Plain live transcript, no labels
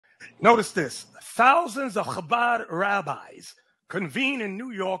Notice this. Thousands of Chabad rabbis convene in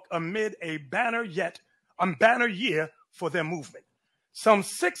New York amid a banner year for their movement. Some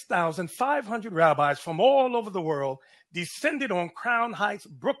 6,500 rabbis from all over the world descended on Crown Heights,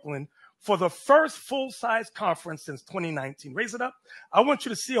 Brooklyn, for the first full-size conference since 2019. Raise it up. I want you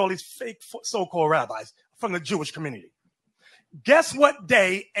to see all these fake so-called rabbis from the Jewish community. Guess what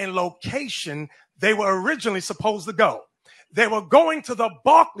day and location they were originally supposed to go? They were going to the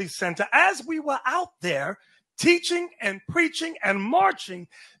Barclays Center. As we were out there teaching and preaching and marching,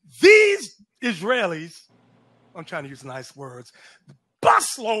 these Israelis, I'm trying to use nice words,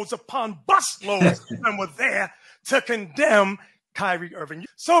 busloads upon busloads of them were there to condemn Kyrie Irving.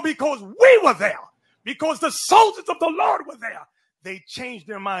 So because we were there, because the soldiers of the Lord were there, they changed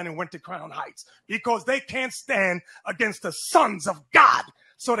their mind and went to Crown Heights because they can't stand against the sons of God.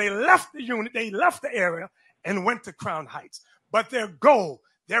 So they left the unit, they left the area and went to Crown Heights. But their goal,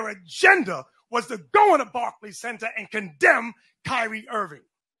 their agenda was to go in the Barclays Center and condemn Kyrie Irving.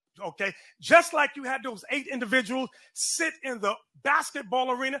 Okay, just like you had those 8 individuals sit in the basketball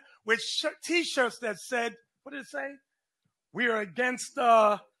arena with T-shirts that said, what did it say? We are against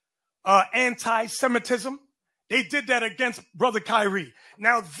anti-Semitism. They did that against Brother Kyrie.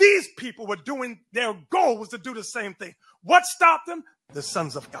 Now, these people were doing, their goal was to do the same thing. What stopped them? The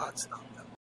sons of God stopped them.